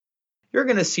you're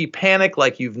going to see panic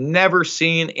like you've never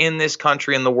seen in this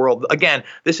country and the world. Again,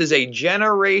 this is a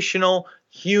generational,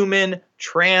 human,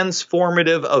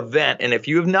 transformative event. And if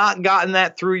you have not gotten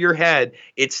that through your head,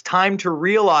 it's time to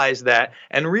realize that,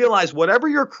 and realize whatever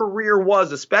your career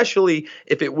was, especially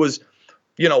if it was,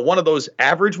 one of those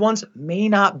average ones, may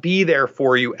not be there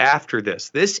for you after this.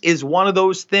 This is one of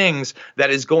those things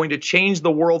that is going to change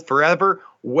the world forever,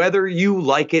 whether you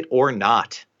like it or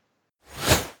not.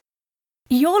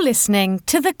 You're listening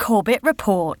to The Corbett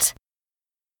Report.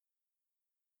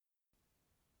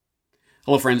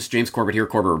 Hello friends, James Corbett here,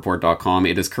 CorbettReport.com.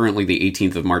 It is currently the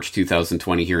 18th of March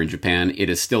 2020 here in Japan.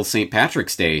 It is still St.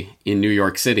 Patrick's Day in New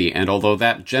York City, and although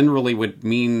that generally would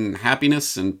mean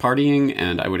happiness and partying,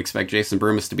 and I would expect Jason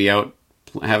Burmis to be out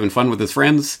having fun with his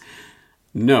friends,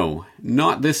 no,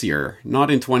 not this year,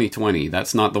 not in 2020.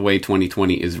 That's not the way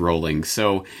 2020 is rolling.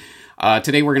 So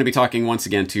today we're going to be talking once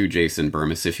again to Jason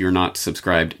Burmis. If you're not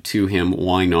subscribed to him,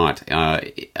 why not?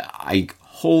 I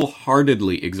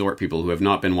wholeheartedly exhort people who have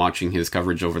not been watching his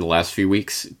coverage over the last few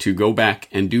weeks to go back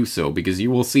and do so, because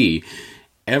you will see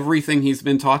everything he's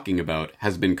been talking about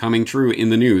has been coming true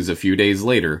in the news a few days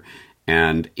later,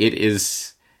 and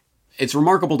it's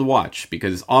remarkable to watch,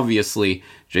 because obviously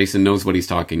Jason knows what he's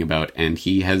talking about, and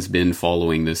he has been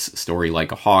following this story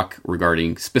like a hawk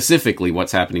regarding specifically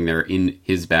what's happening there in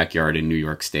his backyard in New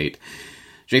York State.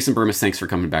 Jason Burmis, thanks for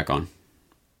coming back on.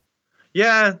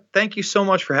 Yeah, thank you so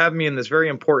much for having me in this very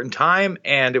important time.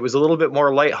 And it was a little bit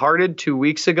more lighthearted 2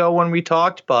 weeks ago when we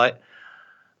talked, but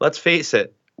let's face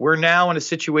it, we're now in a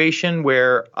situation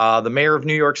where the mayor of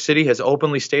New York City has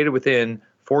openly stated within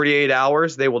 48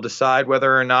 hours they will decide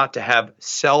whether or not to have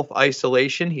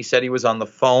self-isolation. He said he was on the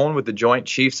phone with the Joint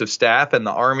Chiefs of Staff, and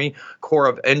the Army Corps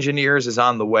of Engineers is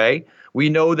on the way. We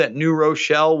know that New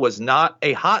Rochelle was not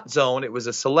a hot zone. It was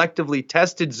a selectively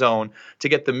tested zone to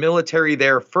get the military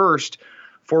there first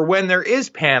for when there is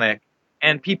panic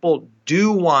and people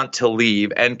do want to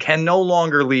leave and can no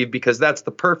longer leave, because that's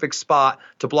the perfect spot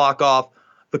to block off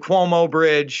the Cuomo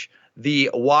Bridge, the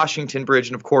Washington Bridge,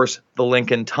 and of course, the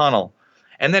Lincoln Tunnel.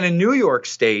 And then in New York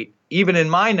State, even in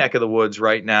my neck of the woods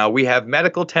right now, we have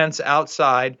medical tents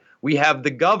outside. We have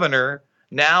the governor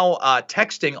now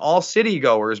texting all city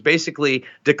goers, basically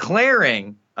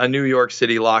declaring a New York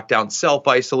City lockdown,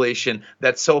 self-isolation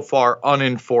that's so far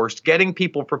unenforced, getting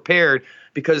people prepared,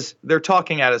 because they're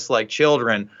talking at us like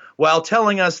children, while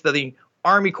telling us that the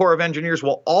Army Corps of Engineers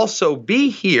will also be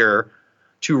here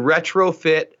to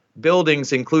retrofit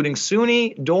buildings, including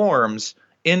SUNY dorms,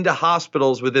 into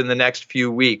hospitals within the next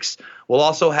few weeks. We'll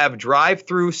also have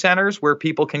drive-through centers where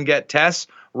people can get tests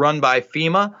run by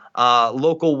FEMA.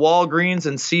 Local Walgreens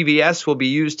and CVS will be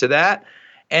used to that.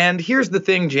 And here's the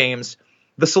thing, James.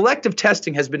 The selective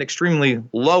testing has been extremely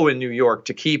low in New York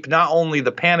to keep not only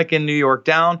the panic in New York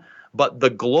down, but the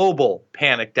global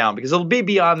panic down, because it'll be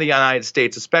beyond the United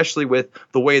States, especially with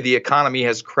the way the economy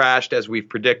has crashed as we've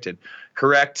predicted.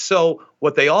 Correct? So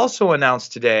what they also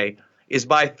announced today is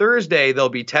by Thursday, they'll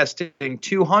be testing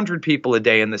 200 people a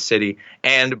day in the city.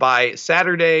 And by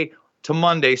Saturday to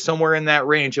Monday, somewhere in that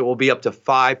range, it will be up to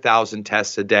 5,000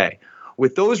 tests a day.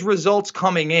 With those results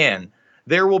coming in,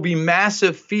 there will be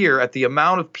massive fear at the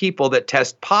amount of people that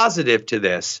test positive to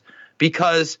this,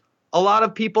 because a lot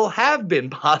of people have been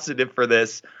positive for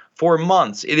this for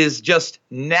months. It is just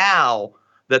now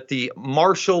that the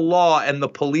martial law and the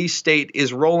police state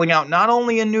is rolling out, not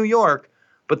only in New York,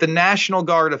 but the National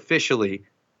Guard officially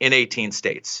in 18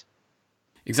 states.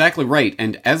 Exactly right.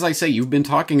 And as I say, you've been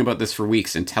talking about this for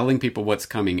weeks and telling people what's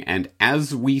coming. And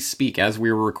as we speak, as we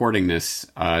were recording this,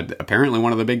 apparently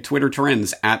one of the big Twitter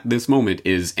trends at this moment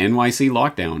is NYC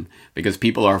lockdown, because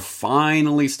people are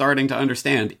finally starting to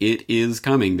understand it is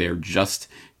coming. They're just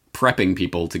prepping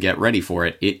people to get ready for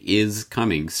it. It is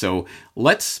coming. So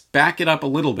let's back it up a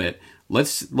little bit.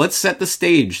 Let's set the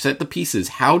stage, set the pieces.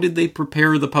 How did they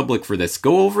prepare the public for this?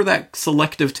 Go over that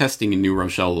selective testing in New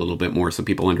Rochelle a little bit more so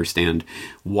people understand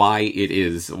why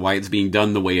it's being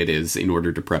done the way it is in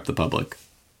order to prep the public.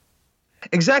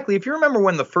 Exactly. If you remember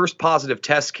when the first positive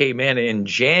test came in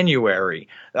January,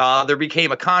 there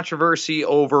became a controversy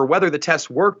over whether the test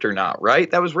worked or not,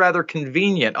 right? That was rather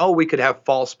convenient. Oh, we could have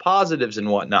false positives and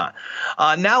whatnot.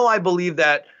 Now I believe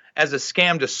that as a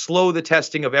scam to slow the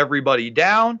testing of everybody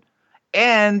down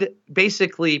and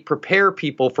basically prepare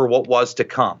people for what was to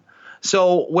come.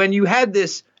 So when you had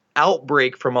this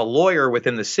outbreak from a lawyer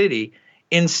within the city,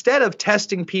 instead of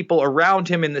testing people around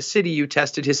him in the city, you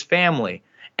tested his family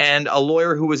and a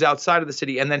lawyer who was outside of the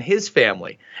city, and then his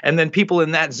family, and then people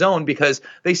in that zone, because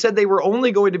they said they were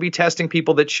only going to be testing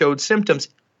people that showed symptoms,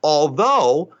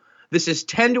 although This is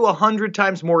 10 to 100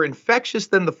 times more infectious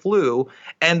than the flu,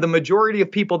 and the majority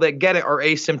of people that get it are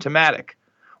asymptomatic.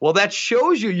 Well, that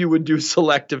shows you would do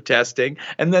selective testing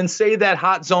and then say that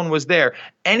hot zone was there.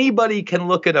 Anybody can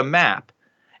look at a map.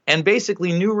 And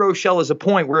basically, New Rochelle is a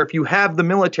point where if you have the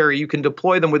military, you can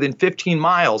deploy them within 15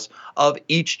 miles of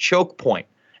each choke point.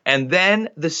 And then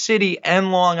the city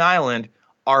and Long Island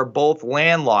are both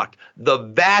landlocked. The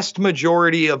vast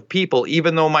majority of people,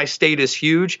 even though my state is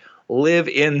huge, live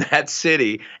in that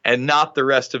city and not the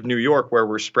rest of New York where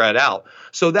we're spread out.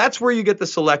 So that's where you get the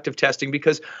selective testing,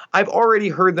 because I've already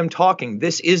heard them talking.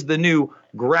 This is the new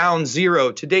ground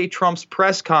zero. Today, Trump's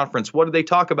press conference, what did they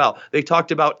talk about? They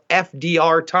talked about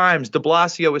FDR times. De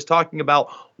Blasio is talking about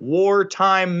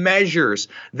wartime measures.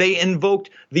 They invoked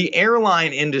the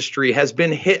airline industry has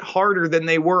been hit harder than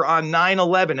they were on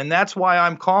 9/11. And that's why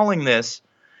I'm calling this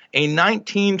a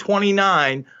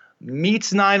 1929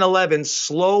 meets 9/11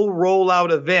 slow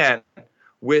rollout event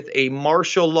with a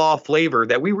martial law flavor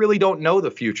that we really don't know the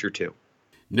future to.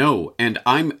 No, and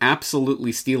I'm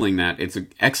absolutely stealing that. It's an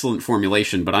excellent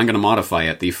formulation, but I'm going to modify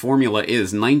it. The formula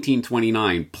is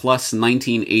 1929 plus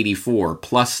 1984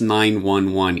 plus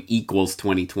 911 equals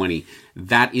 2020.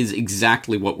 That is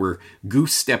exactly what we're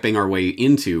goose-stepping our way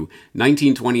into.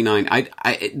 1929,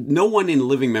 no one in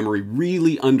living memory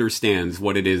really understands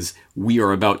what it is we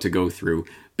are about to go through.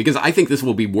 Because I think this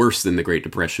will be worse than the Great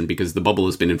Depression, because the bubble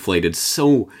has been inflated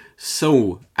so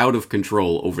out of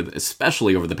control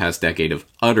especially over the past decade of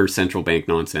utter central bank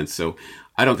nonsense. So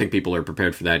I don't think people are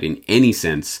prepared for that in any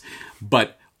sense.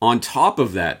 But on top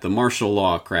of that, the martial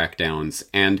law crackdowns,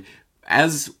 and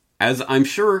as I'm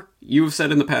sure you have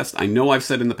said in the past, I know I've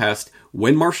said in the past,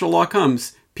 when martial law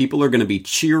comes, people are going to be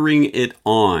cheering it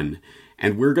on.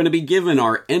 And we're going to be given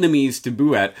our enemies to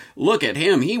boo at. Look at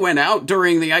him. He went out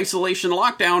during the isolation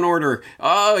lockdown order.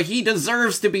 Oh, he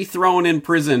deserves to be thrown in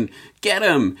prison. Get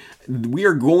him. We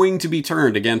are going to be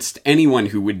turned against anyone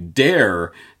who would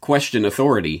dare question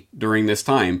authority during this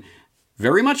time.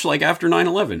 Very much like after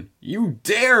 9/11. You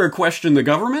dare question the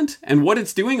government and what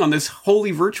it's doing on this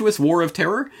wholly virtuous war of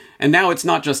terror? And now it's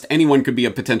not just anyone could be a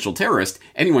potential terrorist.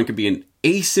 Anyone could be an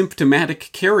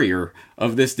asymptomatic carrier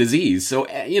of this disease. So,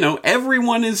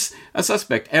 everyone is a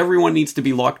suspect. Everyone needs to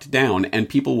be locked down, and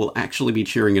people will actually be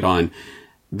cheering it on.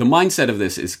 The mindset of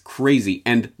this is crazy.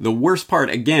 And the worst part,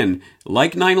 again,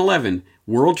 like 9/11,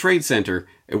 World Trade Center,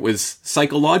 it was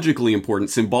psychologically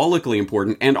important, symbolically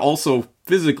important, and also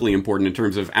physically important in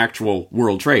terms of actual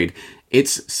world trade.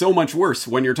 It's so much worse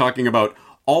when you're talking about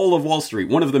all of Wall Street.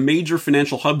 One of the major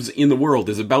financial hubs in the world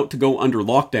is about to go under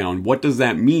lockdown. What does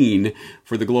that mean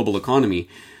for the global economy?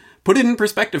 Put it in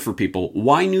perspective for people.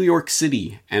 Why New York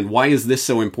City? And why is this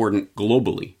so important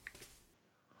globally?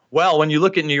 Well, when you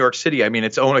look at New York City, I mean,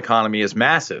 its own economy is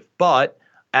massive. But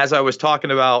as I was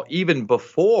talking about, even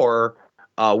before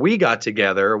we got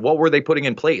together, what were they putting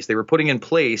in place? They were putting in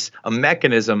place a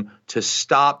mechanism to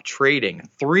stop trading.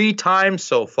 3 times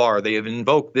so far, they have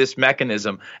invoked this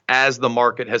mechanism as the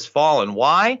market has fallen.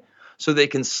 Why? So they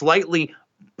can slightly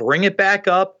bring it back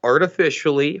up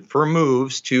artificially for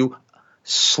moves to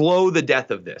slow the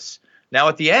death of this. Now,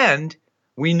 at the end,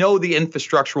 we know the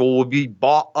infrastructure will be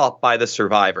bought up by the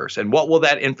survivors. And what will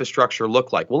that infrastructure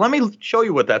look like? Well, let me show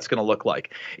you what that's going to look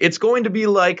like. It's going to be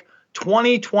like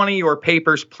 2020 your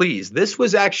papers, please. This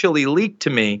was actually leaked to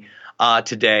me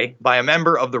today by a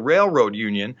member of the railroad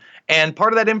union. And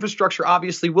part of that infrastructure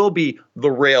obviously will be the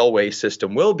railway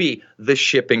system, will be the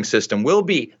shipping system, will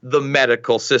be the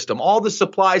medical system, all the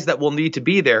supplies that will need to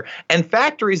be there. And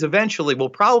factories eventually will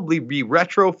probably be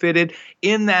retrofitted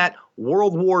in that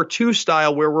World War II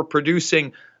style where we're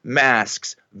producing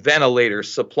masks,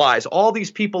 ventilators, supplies, all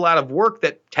these people out of work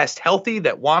that test healthy,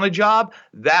 that want a job,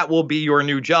 that will be your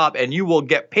new job. And you will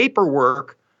get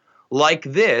paperwork like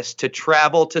this to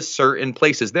travel to certain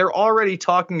places. They're already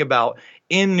talking about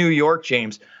in New York,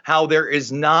 James, how there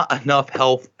is not enough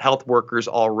health workers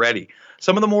already.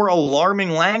 Some of the more alarming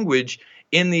language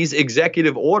in these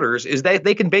executive orders is that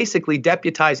they can basically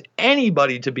deputize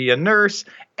anybody to be a nurse,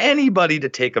 anybody to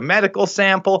take a medical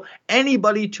sample,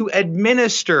 anybody to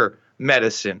administer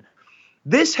medicine.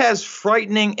 This has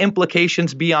frightening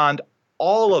implications beyond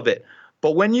all of it.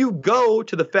 But when you go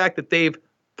to the fact that they've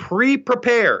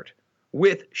pre-prepared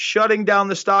with shutting down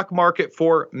the stock market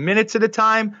for minutes at a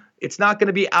time, it's not going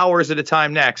to be hours at a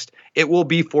time next. It will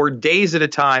be for days at a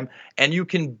time. And you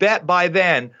can bet by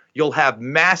then you'll have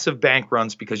massive bank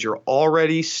runs because you're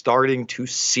already starting to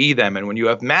see them. And when you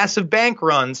have massive bank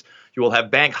runs, you will have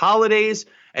bank holidays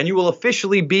and you will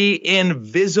officially be in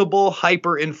visible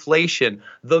hyperinflation.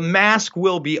 The mask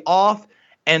will be off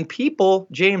and people,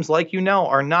 James, like you know,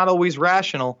 are not always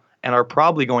rational. and are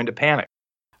probably going to panic.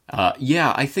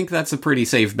 Yeah, I think that's a pretty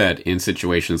safe bet in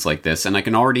situations like this. And I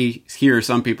can already hear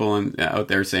some people out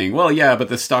there saying, well, yeah, but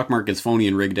the stock market's phony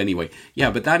and rigged anyway.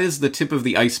 Yeah, but that is the tip of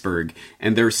the iceberg.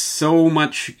 And there's so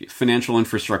much financial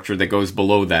infrastructure that goes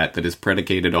below that is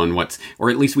predicated on or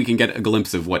at least we can get a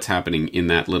glimpse of what's happening in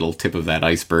that little tip of that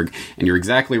iceberg. And you're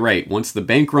exactly right. Once the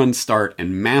bank runs start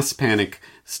and mass panic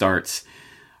starts,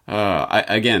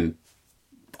 again,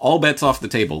 all bets off the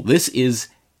table. This is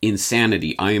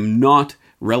insanity. I am not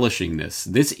relishing this.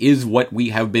 This is what we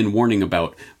have been warning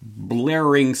about,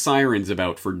 blaring sirens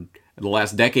about for the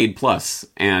last decade plus,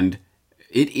 and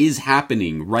it is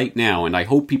happening right now, and I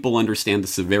hope people understand the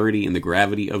severity and the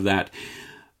gravity of that.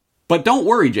 But don't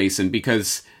worry, Jason,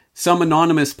 because some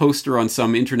anonymous poster on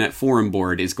some internet forum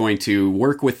board is going to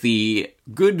work with the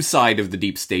good side of the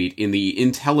deep state in the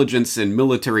intelligence and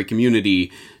military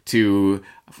community to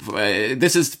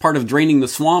this is part of draining the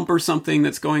swamp or something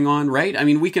that's going on, right? I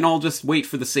mean, we can all just wait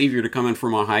for the savior to come in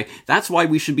from on high. That's why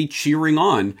we should be cheering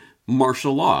on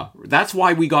martial law. That's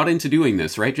why we got into doing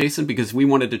this, right, Jason? Because we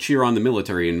wanted to cheer on the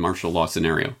military in martial law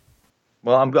scenario.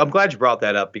 Well, I'm glad you brought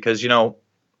that up because,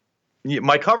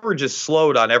 my coverage is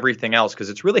slowed on everything else because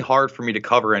it's really hard for me to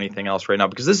cover anything else right now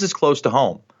because this is close to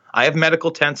home. I have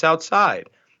medical tents outside.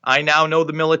 I now know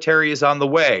the military is on the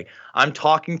way. I'm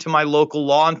talking to my local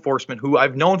law enforcement who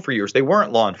I've known for years. They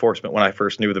weren't law enforcement when I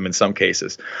first knew them in some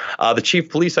cases. The chief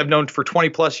of police I've known for 20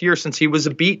 plus years since he was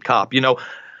a beat cop.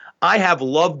 I have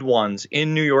loved ones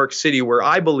in New York City where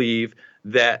I believe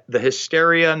that the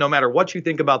hysteria, no matter what you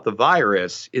think about the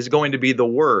virus, is going to be the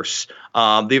worst.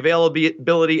 The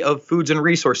availability of foods and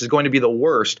resources is going to be the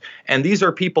worst. And these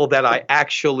are people that I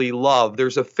actually love.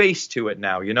 There's a face to it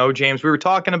now. James, we were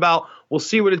talking about, we'll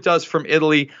see what it does from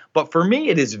Italy. But for me,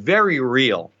 it is very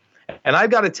real. And I've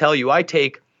got to tell you, I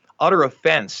take utter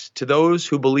offense to those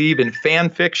who believe in fan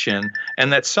fiction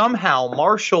and that somehow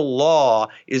martial law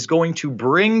is going to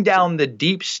bring down the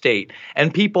deep state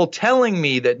and people telling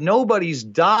me that nobody's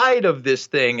died of this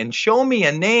thing and show me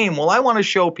a name. Well, I want to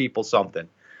show people something.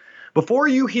 Before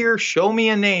you hear show me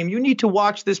a name, you need to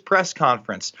watch this press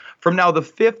conference from now the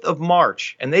 5th of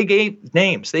March. And they gave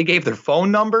names. They gave their phone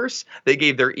numbers. They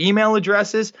gave their email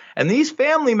addresses. And these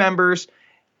family members,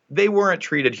 they weren't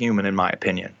treated human, in my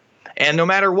opinion. And no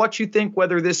matter what you think,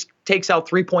 whether this takes out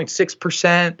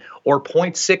 3.6% or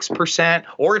 0.6%,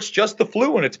 or it's just the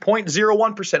flu and it's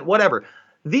 0.01%, whatever,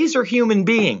 these are human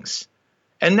beings.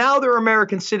 And now they're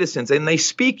American citizens and they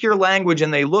speak your language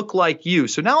and they look like you.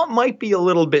 So now it might be a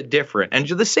little bit different. And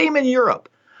the same in Europe.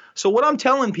 So what I'm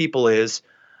telling people is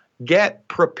get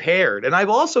prepared. And I've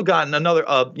also gotten another,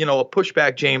 a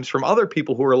pushback, James, from other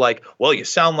people who are like, well, you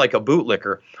sound like a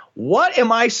bootlicker. What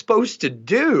am I supposed to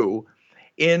do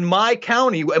in my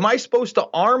county? Am I supposed to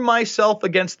arm myself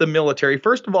against the military?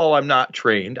 First of all, I'm not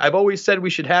trained. I've always said we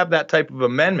should have that type of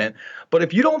amendment. But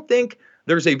if you don't think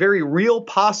there's a very real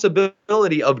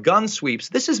possibility of gun sweeps,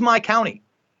 this is my county.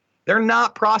 They're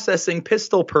not processing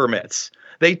pistol permits.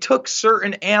 They took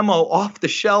certain ammo off the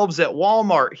shelves at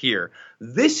Walmart here.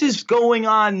 This is going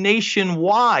on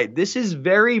nationwide. This is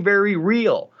very, very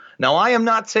real. Now, I am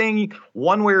not saying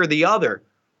one way or the other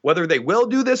whether they will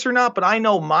do this or not, but I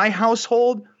know my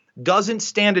household doesn't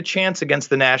stand a chance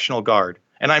against the National Guard.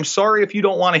 And I'm sorry if you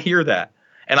don't want to hear that.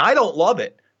 And I don't love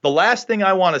it. The last thing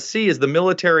I want to see is the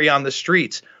military on the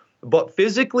streets. But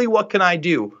physically, what can I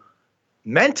do?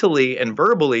 Mentally and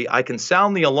verbally, I can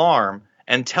sound the alarm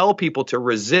and tell people to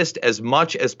resist as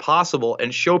much as possible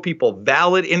and show people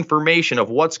valid information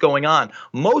of what's going on.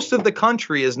 Most of the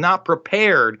country is not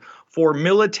prepared for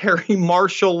military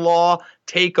martial law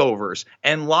takeovers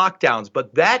and lockdowns.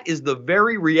 But that is the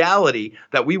very reality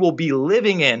that we will be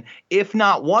living in, if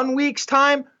not 1 week's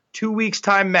time, 2 weeks'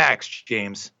 time max,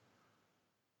 James.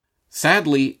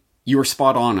 Sadly, you're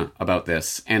spot on about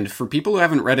this. And for people who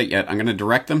haven't read it yet, I'm going to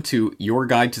direct them to Your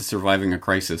Guide to Surviving a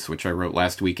Crisis, which I wrote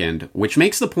last weekend, which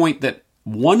makes the point that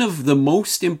one of the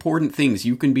most important things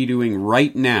you can be doing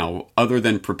right now, other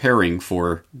than preparing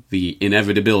for the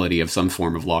inevitability of some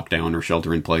form of lockdown or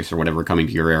shelter in place or whatever coming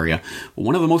to your area,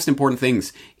 one of the most important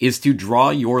things is to draw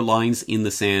your lines in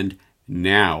the sand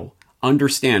now.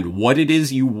 Understand what it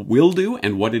is you will do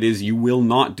and what it is you will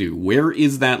not do. Where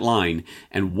is that line?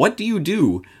 And what do you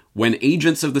do when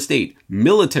agents of the state,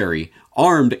 military,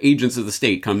 armed agents of the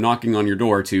state come knocking on your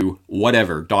door to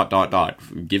whatever, ...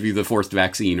 give you the forced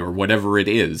vaccine or whatever it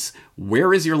is?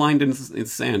 Where is your line in the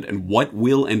sand and what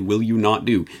will and will you not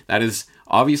do? That is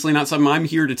obviously not something I'm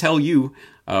here to tell you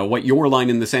what your line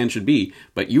in the sand should be,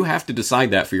 but you have to decide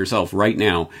that for yourself right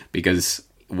now, because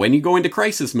when you go into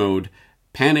crisis mode,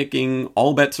 panicking,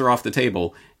 all bets are off the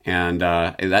table, And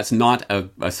that's not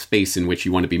a space in which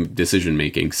you want to be decision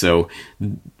making. So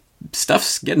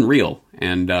stuff's getting real,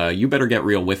 and you better get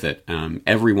real with it,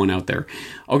 everyone out there.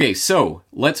 Okay, so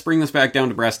let's bring this back down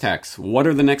to brass tacks. What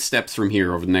are the next steps from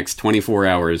here over the next 24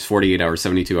 hours, 48 hours,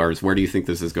 72 hours? Where do you think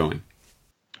this is going?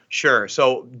 Sure.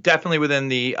 So definitely within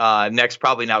the next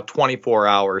probably now 24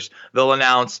 hours, they'll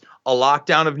announce a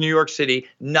lockdown of New York City,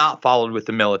 not followed with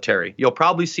the military. You'll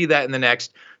probably see that in the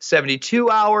next 72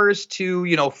 hours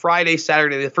to, Friday,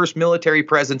 Saturday, the first military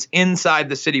presence inside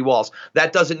the city walls.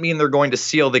 That doesn't mean they're going to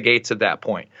seal the gates at that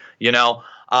point, but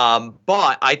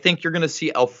I think you're going to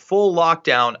see a full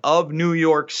lockdown of New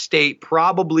York State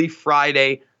probably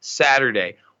Friday,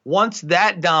 Saturday. Once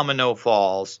that domino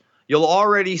falls, you'll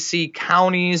already see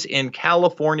counties in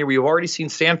California. We've already seen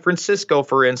San Francisco,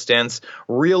 for instance,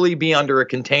 really be under a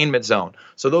containment zone.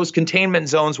 So those containment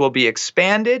zones will be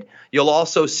expanded. You'll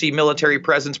also see military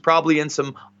presence probably in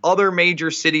some other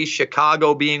major cities,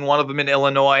 Chicago being one of them in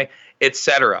Illinois,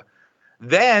 etc.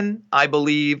 Then I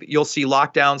believe you'll see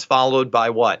lockdowns followed by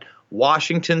what?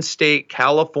 Washington State,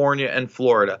 California, and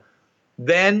Florida.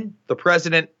 Then the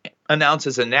president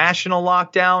announces a national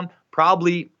lockdown,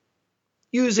 probably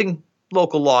using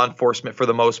local law enforcement for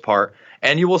the most part.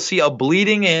 And you will see a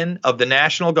bleeding in of the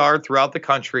National Guard throughout the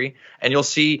country. And you'll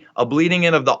see a bleeding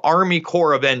in of the Army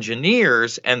Corps of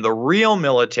Engineers and the real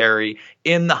military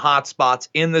in the hotspots,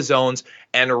 in the zones,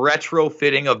 and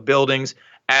retrofitting of buildings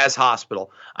as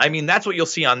hospital. I mean, that's what you'll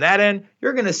see on that end.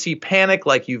 You're going to see panic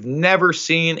like you've never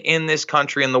seen in this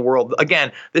country and the world.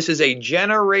 Again, this is a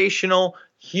generational,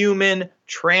 human,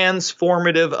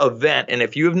 transformative event. And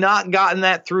if you have not gotten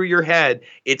that through your head,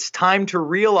 it's time to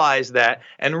realize that,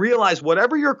 and realize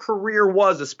whatever your career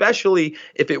was, especially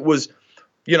if it was,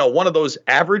 one of those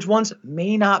average ones,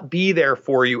 may not be there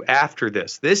for you after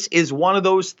this. This is one of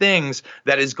those things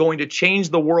that is going to change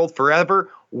the world forever,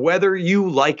 whether you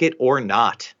like it or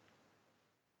not.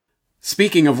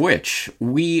 Speaking of which,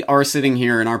 we are sitting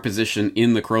here in our position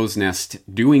in the crow's nest,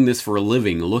 doing this for a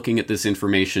living, looking at this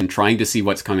information, trying to see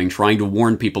what's coming, trying to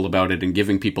warn people about it, and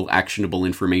giving people actionable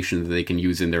information that they can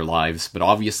use in their lives. But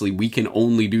obviously, we can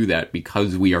only do that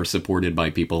because we are supported by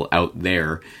people out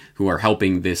there who are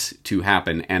helping this to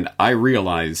happen. And I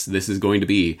realize this is going to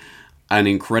be an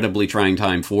incredibly trying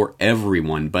time for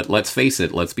everyone. But let's face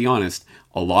it, let's be honest,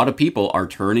 a lot of people are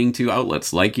turning to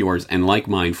outlets like yours and like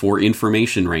mine for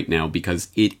information right now, because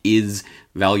it is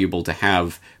valuable to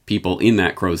have people in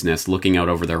that crow's nest looking out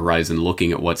over the horizon,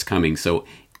 looking at what's coming. So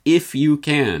if you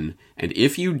can, and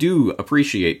if you do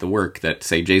appreciate the work that,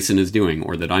 say, Jason is doing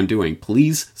or that I'm doing,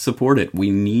 please support it. We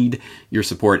need your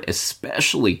support,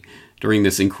 especially during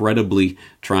this incredibly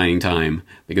trying time,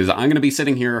 because I'm going to be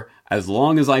sitting here as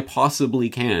long as I possibly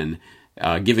can,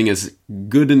 giving as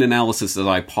good an analysis as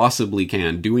I possibly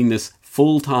can, doing this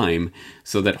full time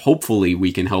so that hopefully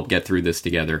we can help get through this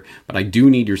together. But I do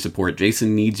need your support.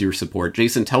 Jason needs your support.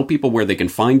 Jason, tell people where they can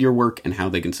find your work and how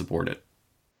they can support it.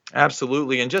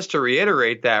 Absolutely. And just to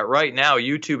reiterate that, right now,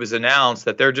 YouTube has announced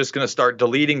that they're just going to start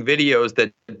deleting videos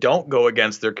that don't go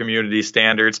against their community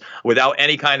standards without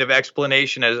any kind of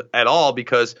explanation at all,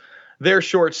 because they're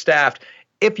short-staffed.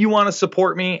 If you want to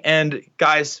support me, and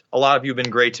guys, a lot of you have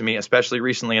been great to me, especially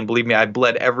recently, and believe me, I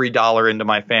bled every dollar into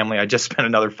my family. I just spent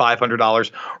another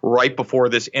 $500 right before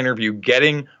this interview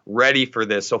getting ready for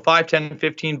this. So $5, $10,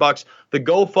 $15. The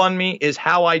GoFundMe is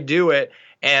how I do it.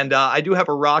 And I do have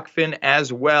a Rockfin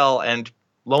as well. And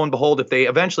lo and behold, if they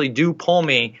eventually do pull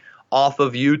me off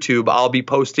of YouTube, I'll be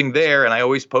posting there. And I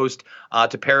always post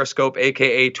to Periscope,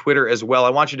 a.k.a. Twitter as well. I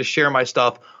want you to share my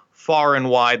stuff far and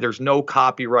wide. There's no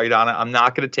copyright on it. I'm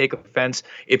not going to take offense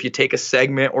if you take a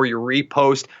segment or you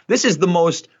repost. This is the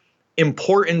most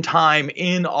important time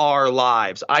in our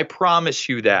lives. I promise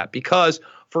you that, because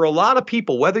for a lot of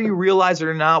people, whether you realize it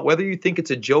or not, whether you think it's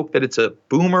a joke that it's a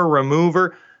boomer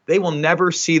remover, they will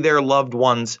never see their loved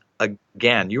ones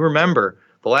again. You remember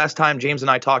the last time James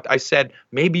and I talked, I said,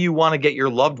 maybe you want to get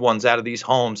your loved ones out of these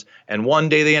homes. And one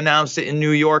day they announced it in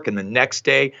New York, and the next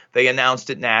day they announced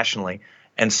it nationally.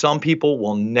 And some people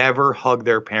will never hug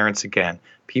their parents again.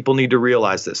 People need to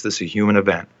realize this. This is a human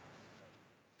event.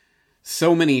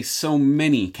 So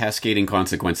many cascading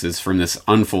consequences from this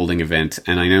unfolding event,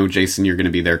 and I know, Jason, you're going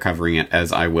to be there covering it,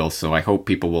 as I will, so I hope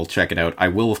people will check it out. I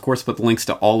will, of course, put the links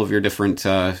to all of your different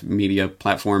media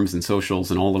platforms and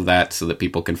socials and all of that so that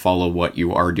people can follow what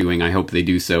you are doing. I hope they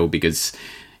do so, because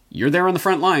you're there on the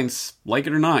front lines. Like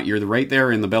it or not, you're right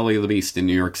there in the belly of the beast in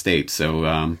New York State,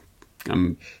 so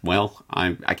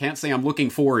I can't say I'm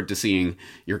looking forward to seeing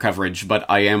your coverage, but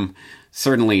I am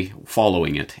certainly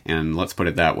following it, and let's put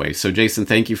it that way. So, Jason,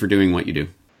 thank you for doing what you do.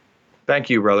 Thank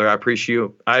you, brother. I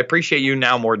appreciate you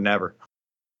now more than ever.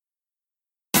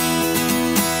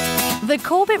 The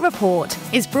Corbett Report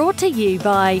is brought to you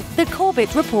by the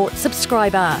Corbett Report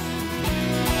subscriber,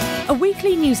 a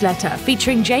weekly newsletter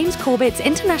featuring James Corbett's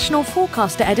International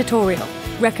Forecaster editorial,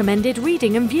 recommended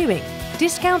reading and viewing,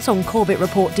 discounts on Corbett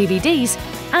Report DVDs,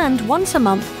 and once a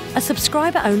month, a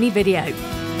subscriber-only video.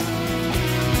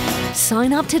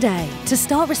 Sign up today to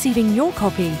start receiving your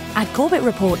copy at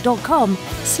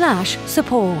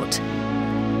corbettreport.com/support.